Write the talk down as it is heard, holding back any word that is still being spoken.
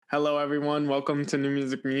Hello, everyone. Welcome to New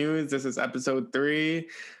Music Muse. This is episode 3.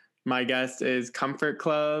 My guest is Comfort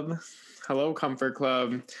Club. Hello, Comfort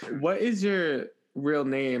Club. What is your real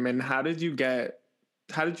name, and how did you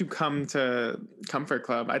come to Comfort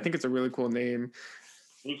Club? I think it's a really cool name.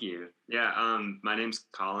 Thank you. Yeah, my name's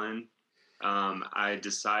Colin. I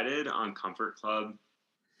decided on Comfort Club.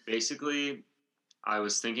 Basically, I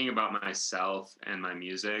was thinking about myself and my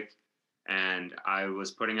music, and I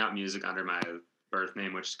was putting out music under my birth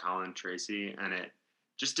name, which is Colin Tracy, and it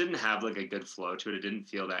just didn't have like a good flow to it. It didn't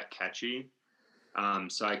feel that catchy.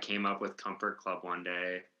 So I came up with Comfort Club one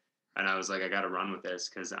day, and I was like, I got to run with this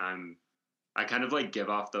because I kind of like give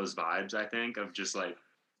off those vibes. I think of just like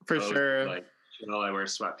For cozy, sure. like I wear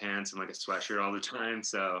sweatpants and like a sweatshirt all the time.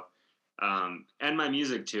 So, and my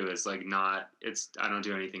music too is like not. I don't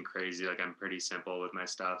do anything crazy. Like I'm pretty simple with my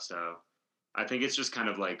stuff. So I think it's just kind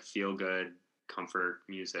of like feel good, comfort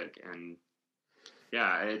music, and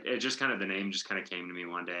yeah, it just kind of the name just kind of came to me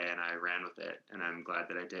one day, and I ran with it, and I'm glad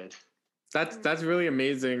that I did. That's really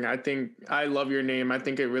amazing. I think I love your name. I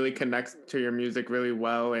think it really connects to your music really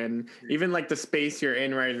well, and even like the space you're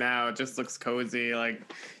in right now, it just looks cozy. Um,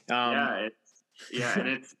 Yeah, and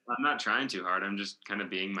it's I'm not trying too hard. I'm just kind of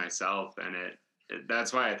being myself, and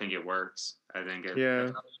that's why I think it works. I think if yeah. I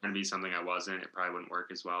was trying to be something I wasn't, it probably wouldn't work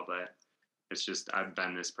as well. But it's just I've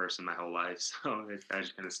been this person my whole life, so I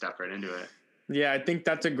just kind of stepped right into it. Yeah, I think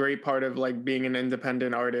that's a great part of like being an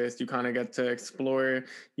independent artist. You kind of get to explore,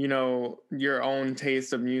 your own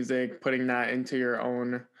taste of music, putting that into your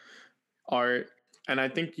own art. And I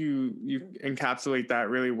think you encapsulate that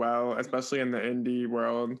really well, especially in the indie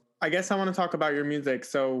world. I guess I want to talk about your music.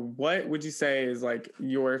 So, what would you say is like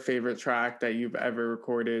your favorite track that you've ever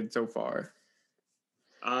recorded so far?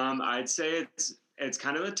 I'd say it's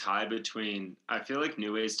kind of a tie between. I feel like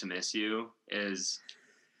 "New Ways to Miss You" is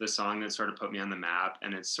the song that sort of put me on the map,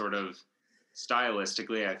 and it's sort of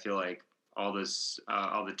stylistically, I feel like all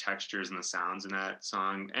the textures and the sounds in that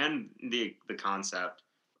song, and the concept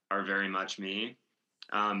are very much me.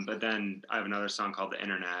 But then I have another song called "The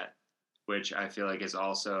Internet," which I feel like is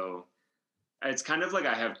also. It's kind of like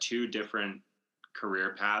I have two different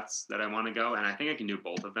career paths that I want to go, and I think I can do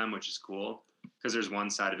both of them, which is cool because there's one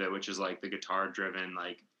side of it which is like the guitar driven,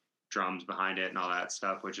 like drums behind it and all that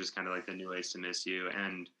stuff, which is kind of like the New Ways to Miss You,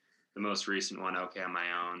 and the most recent one, Okay on My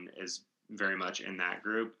Own, is very much in that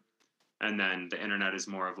group, and then The Internet is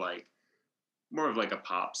more of like a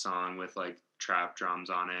pop song with like trap drums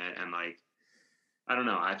on it, and like I don't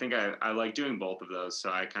know. I think I like doing both of those,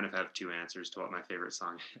 so I kind of have two answers to what my favorite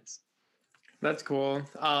song is. That's cool.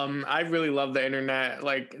 I really love the internet.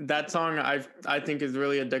 Like that song, I think is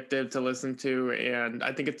really addictive to listen to, and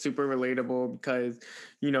I think it's super relatable because,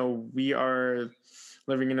 we are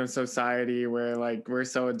living in a society where like we're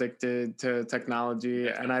so addicted to technology,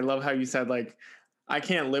 Yeah. and I love how you said like, I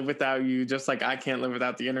can't live without you, just like I can't live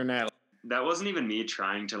without the internet. That wasn't even me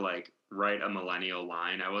trying to like write a millennial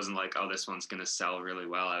line. I wasn't like, oh, this one's gonna sell really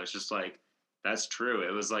well. I was just like, that's true.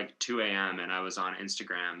 It was like 2 a.m. and I was on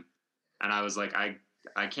Instagram, and I was like,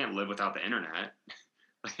 I can't live without the internet.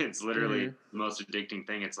 Like it's literally Hmm. the most addicting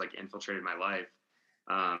thing. It's like infiltrated my life.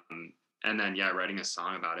 And then yeah, writing a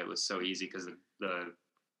song about it was so easy because the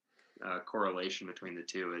correlation between the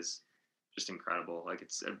two is just incredible. Like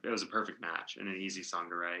it was a perfect match and an easy song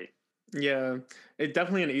to write. Yeah, it's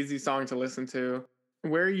definitely an easy song to listen to.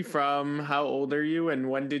 Where are you from? How old are you? And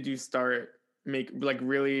when did you start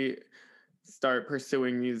really start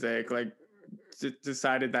pursuing music? Like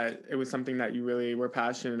decided that it was something that you really were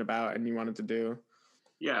passionate about and you wanted to do.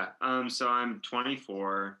 Yeah. So I'm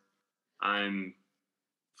 24. I'm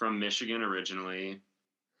from Michigan originally.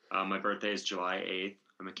 My birthday is July 8th.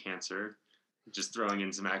 I'm a Cancer. Just throwing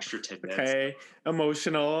in some extra tidbits. Okay,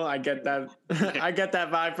 emotional. I get that. I get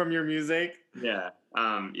that vibe from your music. Yeah.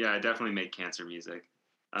 Yeah, I definitely make Cancer music.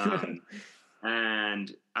 Um,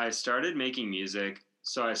 and I started making music.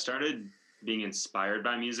 So I started being inspired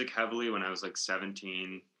by music heavily when I was like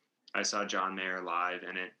 17. I saw John Mayer live,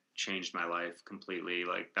 and it changed my life completely.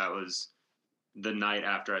 Like that was the night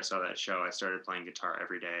after I saw that show. I started playing guitar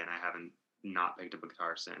every day, and I haven't not picked up a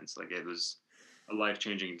guitar since. Like it was a life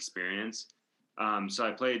changing experience. So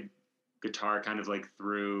I played guitar kind of like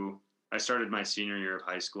through. I started my senior year of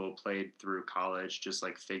high school, played through college, just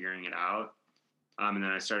like figuring it out. And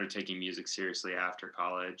then I started taking music seriously after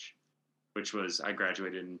college, which was I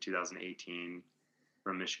graduated in 2018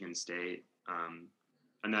 from Michigan State.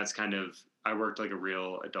 And that's kind of I worked like a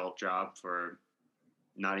real adult job for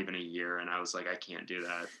not even a year, and I was like, I can't do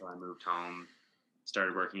that. So I moved home,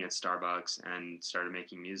 started working at Starbucks, and started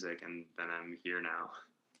making music, and then I'm here now.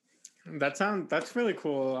 That's really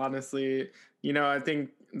cool, honestly. You know, I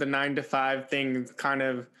think the 9 to 5 thing is kind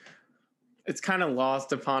of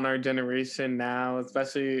lost upon our generation now,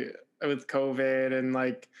 especially with COVID and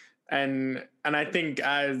and I think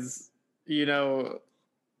as you know,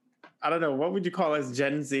 I don't know, what would you call us,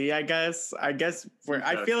 Gen Z, I guess. I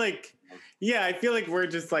feel like yeah, I feel like we're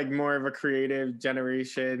just like more of a creative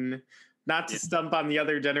generation. Not to Yeah. stump on the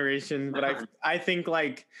other generation, but I think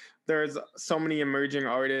like there's so many emerging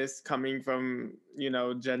artists coming from,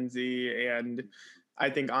 Gen Z, and I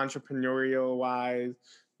think entrepreneurial wise,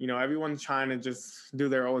 everyone's trying to just do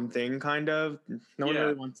their own thing kind of. No one Yeah,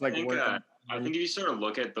 really wants to I like think work uh, I on. think if you sort of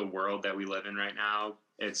look at the world that we live in right now,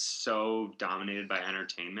 it's so dominated by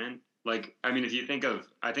entertainment. Like, I mean, if you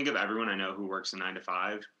I think of everyone I know who works a 9 to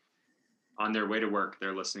 5. On their way to work,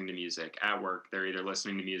 they're listening to music. At work, they're either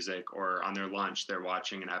listening to music or on their lunch, they're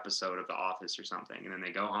watching an episode of The Office or something. And then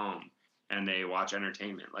they go home and they watch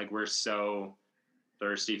entertainment. Like, we're so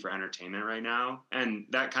thirsty for entertainment right now. And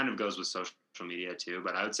that kind of goes with social media too.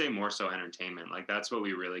 But I would say more so entertainment. Like, that's what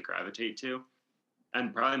we really gravitate to.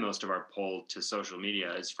 And probably most of our pull to social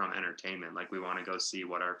media is from entertainment. Like, we want to go see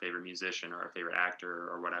what our favorite musician or our favorite actor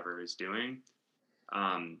or whatever is doing,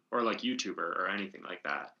 or like YouTuber or anything like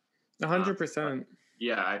that. A Um, hundred but percent.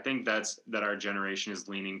 yeah, I think that our generation is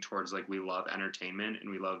leaning towards like we love entertainment and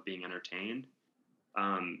we love being entertained.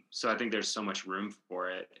 So I think there's so much room for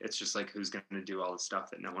it. It's just like who's going to do all the stuff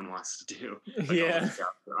that no one wants to do, like all the Yeah.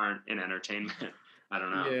 stuff that aren't in entertainment. I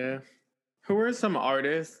don't know. Yeah. Who are some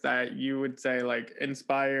artists that you would say like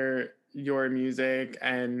inspire your music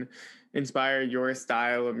and inspire your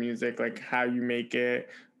style of music, like how you make it,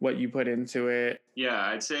 what you put into it? Yeah,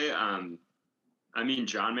 I'd say I mean,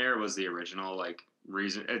 John Mayer was the original like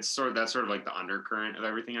reason. It's sort of that's sort of like the undercurrent of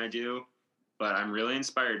everything I do. But I'm really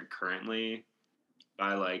inspired currently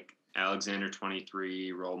by like Alexander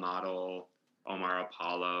 23, Role Model, Omar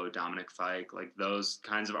Apollo, Dominic Fike, like those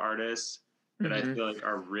kinds of artists that I Hmm. feel like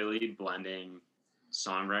are really blending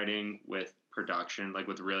songwriting with production, like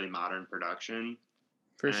with really modern production.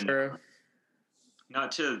 For And sure.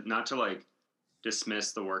 not to like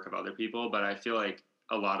dismiss the work of other people, but I feel like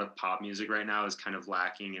a lot of pop music right now is kind of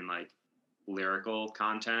lacking in like lyrical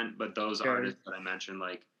content. But those Okay. artists that I mentioned,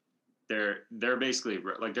 like they're basically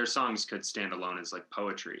like their songs could stand alone as like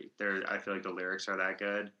poetry. I feel like the lyrics are that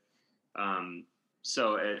good. Um,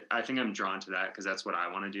 I think I'm drawn to that because that's what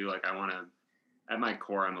I want to do. Like I want to, at my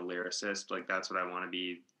core, I'm a lyricist. Like that's what I want to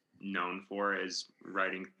be known for is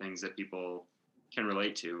writing things that people can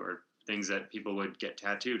relate to or things that people would get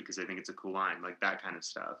tattooed because they think it's a cool line, like that kind of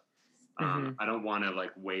stuff. Hmm. I don't want to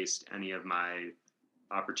like waste any of my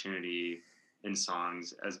opportunity in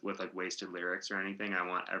songs as with like wasted lyrics or anything. I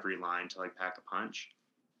want every line to like pack a punch.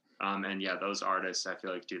 And yeah, those artists I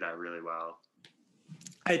feel like do that really well.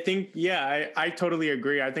 I think, yeah, I totally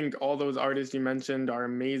agree. I think all those artists you mentioned are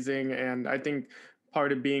amazing. And I think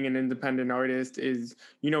part of being an independent artist is,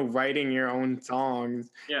 writing your own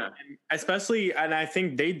songs, Yeah, especially. And I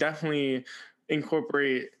think they definitely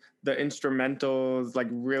incorporate the instrumentals like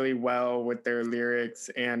really well with their lyrics.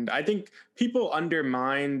 And I think people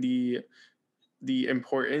undermine the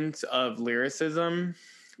importance of lyricism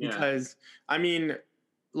yeah, because, I mean,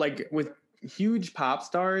 like with huge pop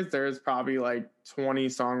stars, there's probably like 20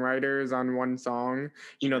 songwriters on one song,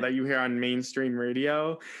 sure. that you hear on mainstream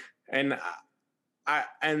radio. And I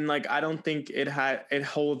don't think it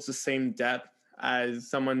holds the same depth as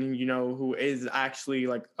someone, who is actually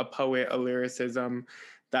like a poet, a lyricism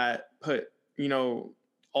that put,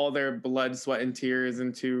 all their blood, sweat, and tears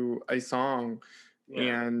into a song.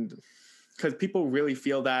 Yeah. And because people really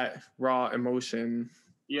feel that raw emotion.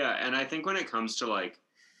 Yeah, and I think when it comes to like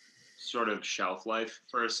sort of shelf life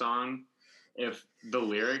for a song, if the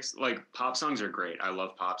lyrics, like pop songs are great. I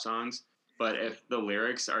love pop songs, but if the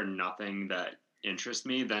lyrics are nothing that interest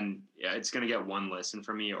me, then yeah, it's going to get one listen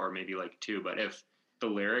from me or maybe like two, but if the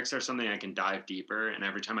lyrics are something I can dive deeper and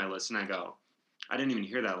every time I listen I go, I didn't even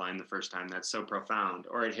hear that line the first time. That's so profound.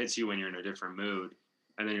 Or it hits you when you're in a different mood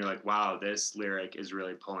and then you're like, wow, this lyric is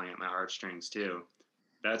really pulling at my heartstrings too.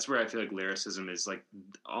 That's where I feel like lyricism is like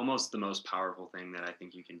almost the most powerful thing that I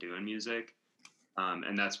think you can do in music,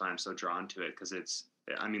 and that's why I'm so drawn to it because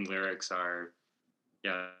I mean, lyrics are,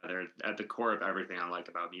 yeah, they're at the core of everything I like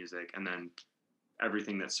about music, and then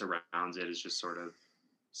everything that surrounds it is just sort of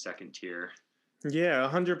second tier. Yeah,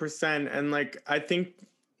 100%. And like, I think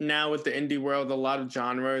now with the indie world, a lot of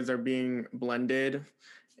genres are being blended.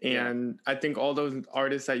 Yeah, And I think all those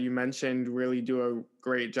artists that you mentioned really do a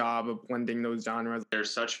great job of blending those genres.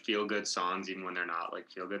 there's such feel good songs even when they're not like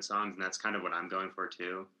feel good songs, and that's kind of what I'm going for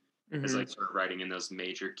too. Is Hmm. like sort of writing in those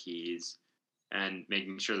major keys and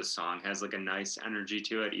making sure the song has like a nice energy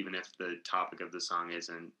to it, even if the topic of the song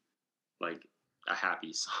isn't like a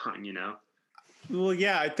happy song, you know? Well,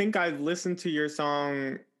 yeah, I think I listened to your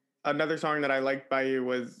song. Another song that I liked by you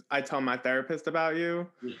was "I Tell My Therapist About You,"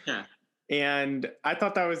 Yeah. and I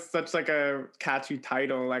thought that was such like a catchy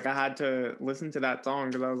title. Like I had to listen to that song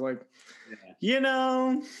because I was like,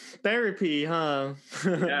 Yeah. therapy, huh?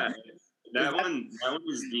 Yeah. Is that That one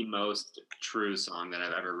is the most true song that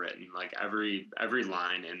I've ever written. Like every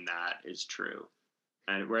line in that is true.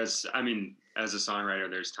 And whereas, I mean, as a songwriter,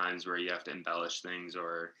 there's times where you have to embellish things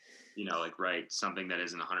or, you know, like write something that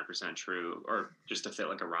isn't 100% true or just to fit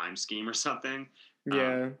like a rhyme scheme or something. Um,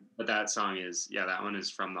 yeah? but that song is, yeah, that one is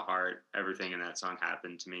from the heart. Everything in that song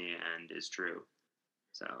happened to me and is true.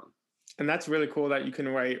 So, And that's really cool that you can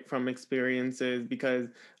write from experiences because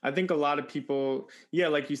I think a lot of people, yeah,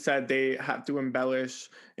 like you said, they have to embellish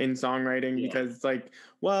in songwriting yeah, because, like,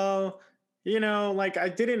 well, like I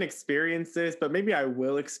didn't experience this, but maybe I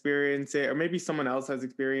will experience it, or maybe someone else has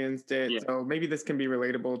experienced it. yeah, So maybe this can be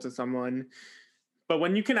relatable to someone. But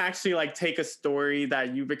when you can actually like take a story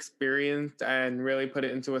that you've experienced and really put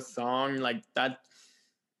it into a song, like that's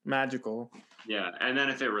magical. yeah. And then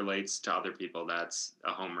if it relates to other people, that's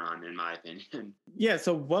a home run, in my opinion. Yeah,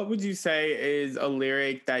 so what would you say is a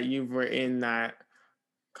lyric that you've written that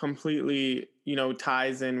completely,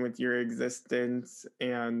 ties in with your existence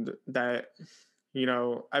and that,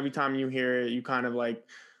 every time you hear it, you kind of like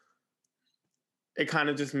it kind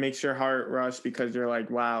of just makes your heart rush because you're like,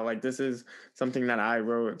 wow, like this is something that I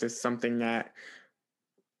wrote, this is something that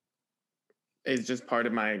is just part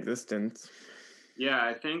of my existence. Yeah,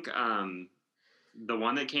 I think the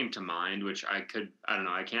one that came to mind, which I don't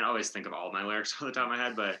know, I can't always think of all my lyrics off the top of my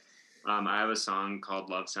head, but I have a song called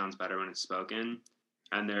Love Sounds Better When It's Spoken.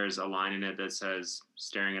 And there's a line in it that says,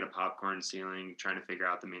 staring at a popcorn ceiling, trying to figure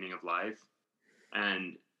out the meaning of life.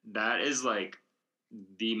 And that is like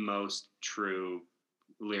the most true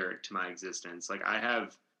lyric to my existence. Like, I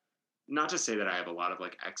have, not to say that I have a lot of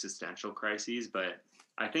like existential crises, but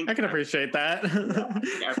I I think can appreciate that. yeah, I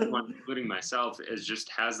think everyone, including myself, is just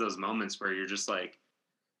has those moments where you're just like,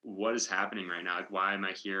 what is happening right now? Like, why am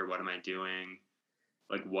I here? What am I doing?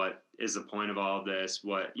 Like, what is the point of all of this?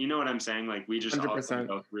 What, you know what I'm saying? Like, we just all kind of 100%.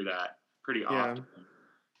 go through that pretty Yeah. often.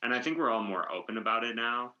 And I think we're all more open about it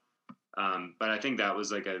now. But I think that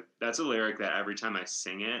was like that's a lyric that every time I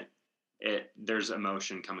sing it, there's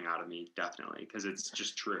emotion coming out of me, definitely. Cause it's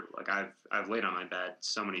just true. Like I've laid on my bed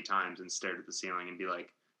so many times and stared at the ceiling and be like,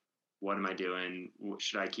 what am I doing?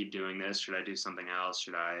 Should I keep doing this? Should I do something else?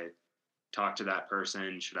 Should I talk to that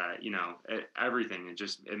person? Should I, everything.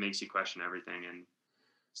 It makes you question everything, and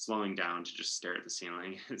slowing down to just stare at the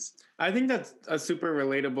ceiling is, I think that's a super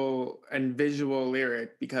relatable and visual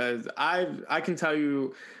lyric because I can tell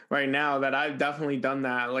you right now that I've definitely done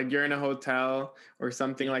that. Like you're in a hotel or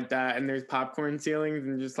something yeah, like that and there's popcorn ceilings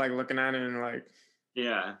and just like looking at it and like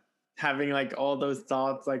yeah. having like all those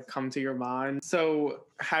thoughts like come to your mind. So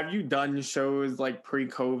have you done shows like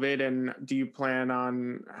pre-COVID and do you plan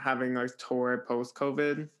on having a tour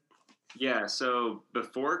post-COVID? Yeah, so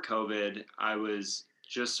before COVID, I was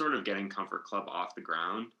just sort of getting Comfort Club off the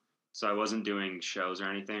ground. So I wasn't doing shows or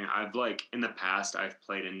anything. I've like in the past, I've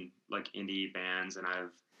played in like indie bands and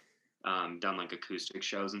I've done like acoustic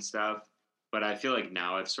shows and stuff. But I feel like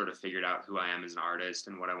now I've sort of figured out who I am as an artist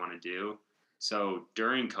and what I want to do. So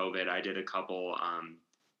during COVID, I did a couple. I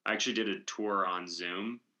actually did a tour on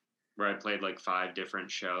Zoom where I played like 5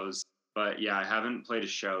 different shows. But yeah, I haven't played a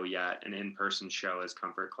show yet, an in-person show as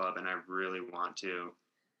Comfort Club, and I really want to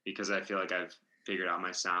because I feel like I've figured out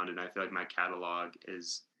my sound and I feel like my catalog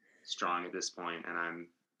is strong at this point, and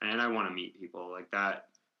I want to meet people like that.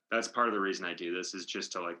 That's part of the reason I do this is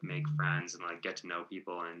just to like make friends and like get to know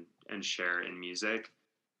people and share in music.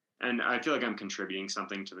 And I feel like I'm contributing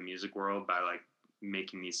something to the music world by like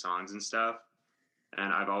making these songs and stuff.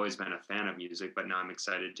 And I've always been a fan of music, but now I'm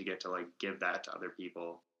excited to get to like give that to other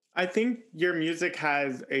people. I think your music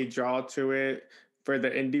has a draw to it for the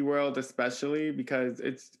indie world especially because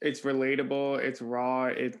it's relatable, it's raw,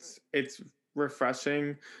 it's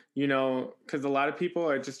refreshing, cuz a lot of people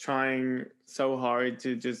are just trying so hard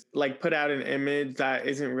to just like put out an image that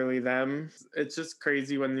isn't really them. It's just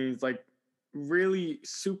crazy when these like really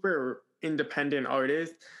super independent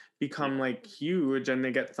artists Yeah, become like huge and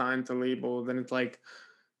they get signed to labels and it's like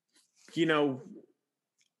you know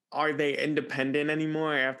are they independent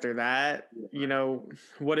anymore after that? yeah.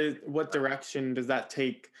 What direction does that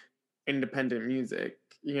take independent music?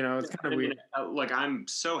 It's kind I of mean, weird. like I'm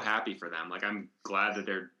so happy for them. Like I'm glad that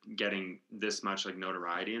they're getting this much like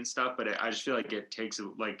notoriety and stuff. But I just feel like it takes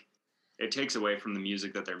like it takes away from the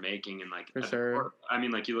music that they're making. And like, For at the sure. core, I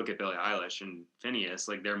mean, like you look at Billie Eilish and Phineas,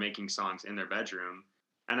 like they're making songs in their bedroom,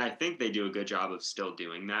 and I think they do a good job of still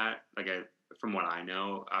doing that. Like, from what I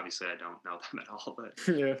know, obviously I don't know them at all, but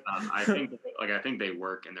Yeah. I think they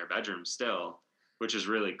work in their bedroom still, which is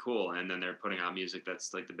really cool. And then they're putting out music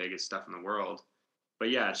that's like the biggest stuff in the world. But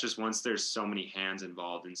yeah, it's just once there's so many hands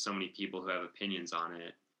involved and so many people who have opinions on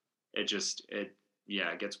it, it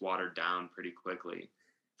gets watered down pretty quickly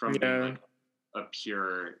from being Yeah. like a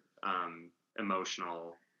pure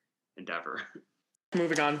emotional endeavor.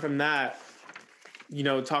 Moving on from that,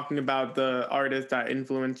 talking about the artists that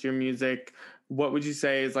influence your music, what would you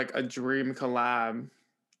say is like a dream collab,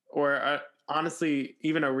 or honestly,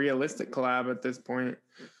 even a realistic collab at this point?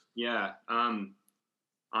 Yeah.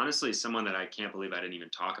 Honestly, someone that I can't believe I didn't even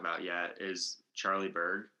talk about yet is Charlie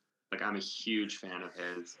Berg. Like, I'm a huge fan of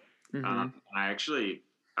his. Mm-hmm.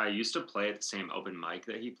 I used to play at the same open mic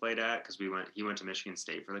that he played at because he went to Michigan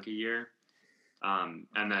State for like a year. And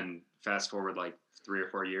then fast forward like 3 or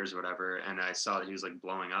 4 years or whatever, and I saw that he was like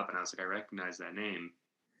blowing up, and I was like, I recognize that name.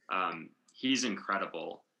 He's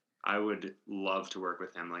incredible. I would love to work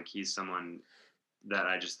with him. Like, he's someone that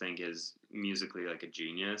I just think is musically like a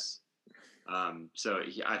genius.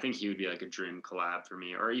 I think he would be like a dream collab for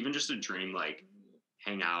me, or even just a dream like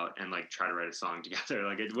hang out and like try to write a song together.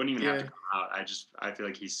 Like, it wouldn't even have to Yeah. come out. I feel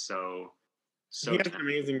like he's so He has an talented.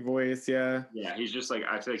 amazing voice. Yeah. Yeah, he's just like,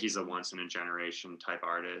 I feel like he's a once in a generation type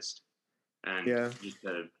artist, and Yeah. just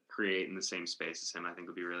to create in the same space as him, I think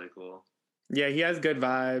would be really cool. Yeah. He has good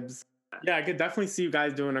vibes. Yeah. I could definitely see you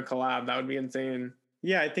guys doing a collab. That would be insane.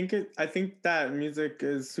 Yeah. I think that music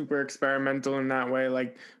is super experimental in that way.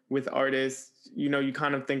 Like with artists, you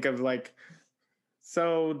kind of think of like,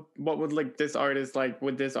 so what would like this artist like?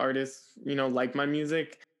 Would this artist, like my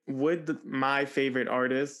music? Would my favorite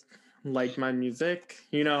artist like my music?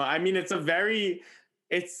 I mean, it's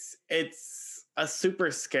a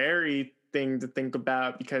super scary thing to think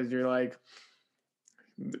about because you're like,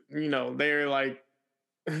 they're like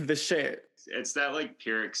the shit. It's that like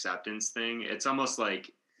pure acceptance thing. It's almost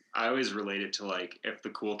like, I always relate it to like, if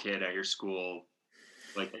the cool kid at your school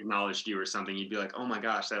like acknowledged you or something, you'd be like, oh my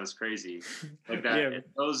gosh, that was crazy. Like that, Yeah.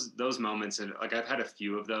 those moments. And like, I've had a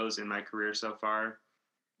few of those in my career so far,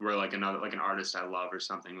 where like an artist I love or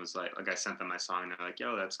something was like I sent them my song and they're like,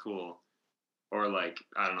 yo, that's cool. Or like,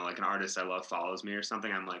 I don't know, like an artist I love follows me or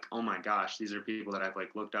something. I'm like, oh my gosh, these are people that I've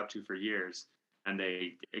like looked up to for years, and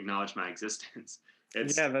they acknowledge my existence.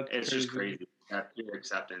 Yeah, that's It's just crazy. crazy. That pure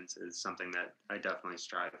acceptance is something that I definitely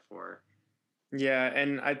strive for. Yeah,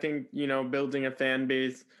 and I think, building a fan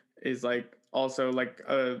base is like also like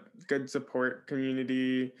a good support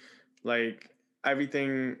community, like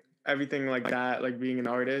everything everything like that, like being an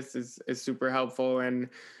artist is super helpful, and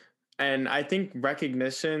I think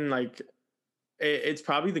recognition, like it's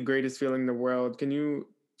probably the greatest feeling in the world. Can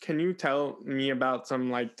you tell me about some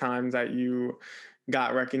like times that you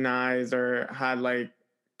got recognized or had like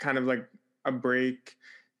kind of like a break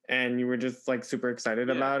and you were just like super excited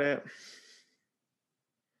Yeah. about it?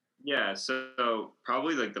 Yeah, so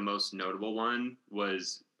probably like the most notable one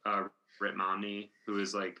was Rit Momney, who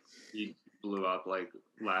is like, he blew up like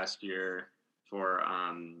last year for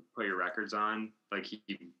Put Your Records On. Like, he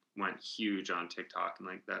went huge on TikTok, and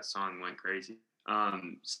like that song went crazy.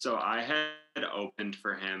 So I had opened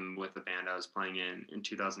for him with the band I was playing in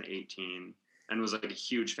 2018, and was like a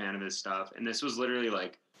huge fan of his stuff. And this was literally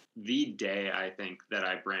like the day, I think, that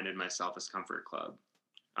I branded myself as Comfort Club.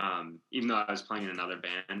 Even though I was playing in another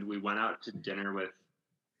band, we went out to dinner with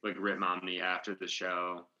like Rit Momney after the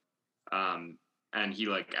show. And he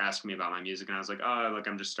like asked me about my music, and I was like, oh, like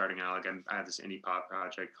I'm just starting out. Like, I have this indie pop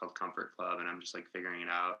project called Comfort Club, and I'm just like figuring it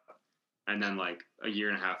out. And then like a year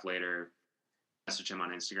and a half later, I messaged him on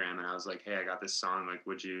Instagram, and I was like, hey, I got this song. Like,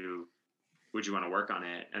 would you want to work on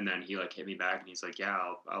it? And then he like hit me back, and he's like, yeah,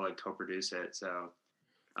 I'll like co-produce it. So,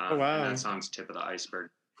 Oh and wow. that song's Tip of the Iceberg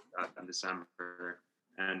in December.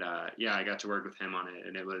 And yeah, I got to work with him on it,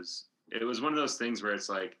 and it was one of those things where it's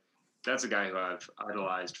like, that's a guy who I've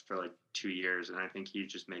idolized for like 2 years, and I think he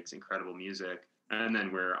just makes incredible music. And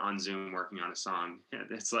then we're on Zoom working on a song.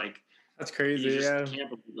 It's like, That's you crazy. just Yeah. can't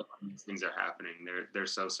believe that these things are happening. They're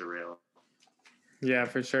so surreal. Yeah,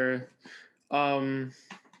 for sure. Um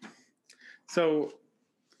so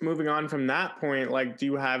moving on from that point, like do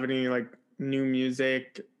you have any like new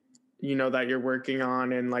music that you're working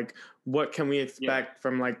on, and like what can we Yeah, expect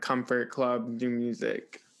from like Comfort Club new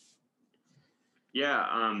music? yeah.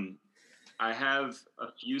 I have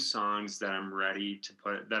a few songs that I'm ready to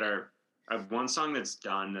put. I have one song that's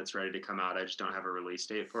done, that's ready to come out. I just don't have a release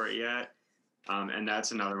date for it yet. And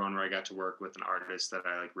that's another one where I got to work with an artist that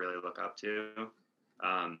I like really look up to.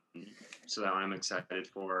 Um, so that one I'm excited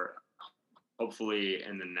for, hopefully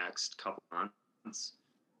in the next couple months.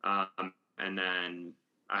 And then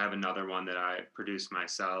I have another one that I produced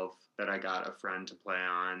myself that I got a friend to play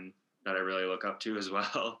on that I really look up to as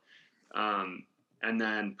well. And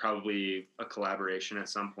then probably a collaboration at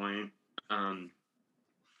some point. And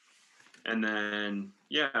then,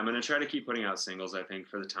 yeah, I'm going to try to keep putting out singles, I think,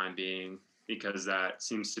 for the time being, because that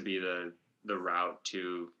seems to be the route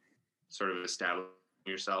to sort of establish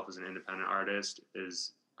yourself as an independent artist.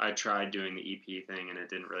 Is I tried doing the EP thing and it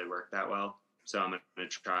didn't really work that well. So I'm going to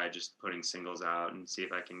try just putting singles out and see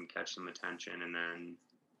if I can catch some attention. And then,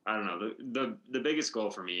 I don't know, the biggest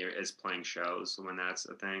goal for me is playing shows when that's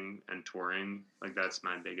a thing, and touring. Like, that's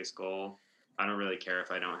my biggest goal. I don't really care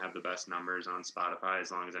if I don't have the best numbers on Spotify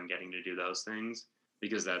as long as I'm getting to do those things,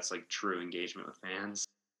 because that's like true engagement with fans.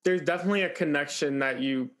 There's definitely a connection that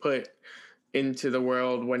you put into the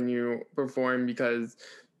world when you perform, because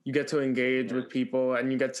you get to engage with people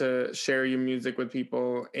and you get to share your music with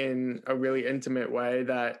people in a really intimate way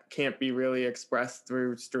that can't be really expressed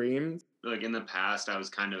through streams. Like, in the past, I was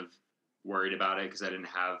kind of worried about it because I didn't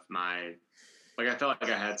have I felt like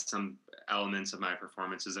I had some elements of my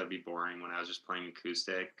performances that'd be boring when I was just playing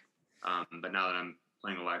acoustic. But now that I'm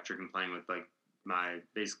playing electric and playing with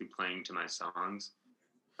basically playing to my songs,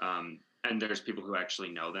 and there's people who actually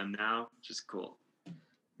know them now, which is cool.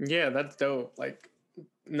 Yeah, that's dope. Like,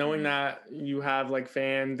 knowing that you have like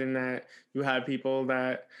fans and that you have people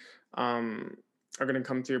that are going to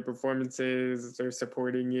come to your performances, they're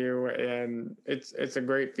supporting you, and it's a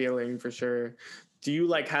great feeling for sure. Do you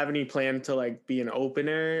like have any plan to like be an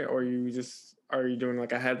opener, or are you doing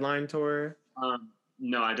like a headline tour?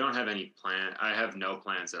 No, I don't have any plan. I have no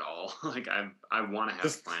plans at all. Like, I want to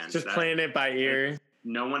have plans. Just playing it by ear.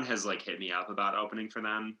 No one has like hit me up about opening for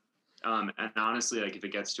them. And honestly, like, if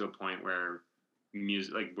it gets to a point where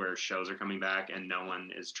music, like where shows are coming back and no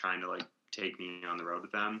one is trying to like take me on the road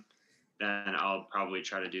with them, then I'll probably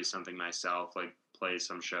try to do something myself, like play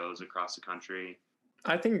some shows across the country.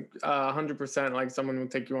 I think 100% like someone will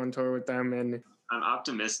take you on tour with them. And I'm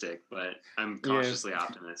optimistic, but I'm cautiously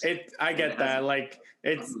optimistic. I get that. Like,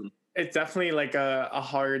 it's definitely like a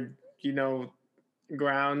hard,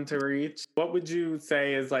 ground to reach. What would you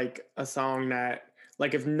say is like a song that,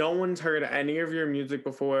 like, if no one's heard any of your music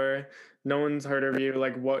before, no one's heard of you,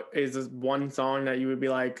 like, what is this one song that you would be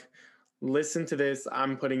like, listen to this,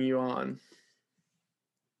 I'm putting you on?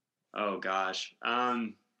 Oh gosh.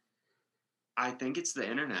 I think it's The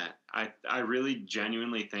Internet. I really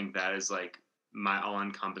genuinely think that is like my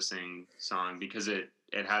all-encompassing song, because it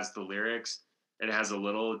has the lyrics, it has a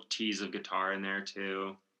little tease of guitar in there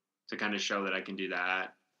too, to kind of show that I can do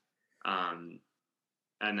that.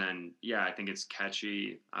 And then, yeah, I think it's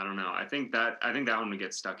catchy. I don't know. I think that one would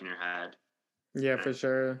get stuck in your head. Yeah, for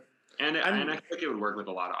sure. And I feel like it would work with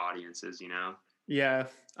a lot of audiences, Yeah,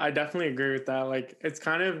 I definitely agree with that. Like, it's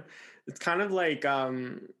kind of like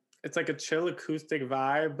it's like a chill acoustic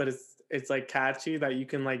vibe, but it's like catchy that you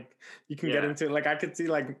can get into. Like, I could see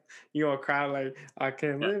like a crowd like, I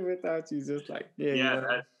can't live without you, just like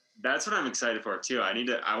that's what I'm excited for too.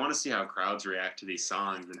 I want to see how crowds react to these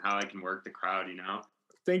songs and how I can work the crowd.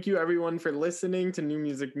 Thank you everyone for listening to New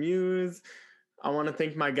Music Muse. I want to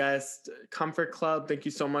thank my guest, Comfort Club. Thank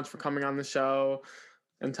you so much for coming on the show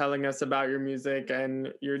and telling us about your music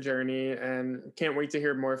and your journey, and can't wait to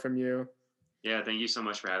hear more from you. Yeah, thank you so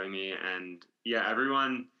much for having me. And yeah,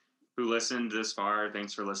 everyone who listened this far,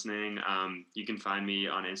 thanks for listening. You can find me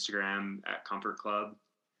on Instagram at Comfort Club.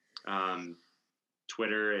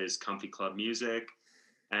 Twitter is Comfy Club Music,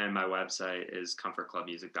 and my website is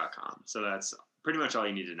comfortclubmusic.com. So that's pretty much all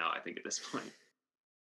you need to know, I think, at this point.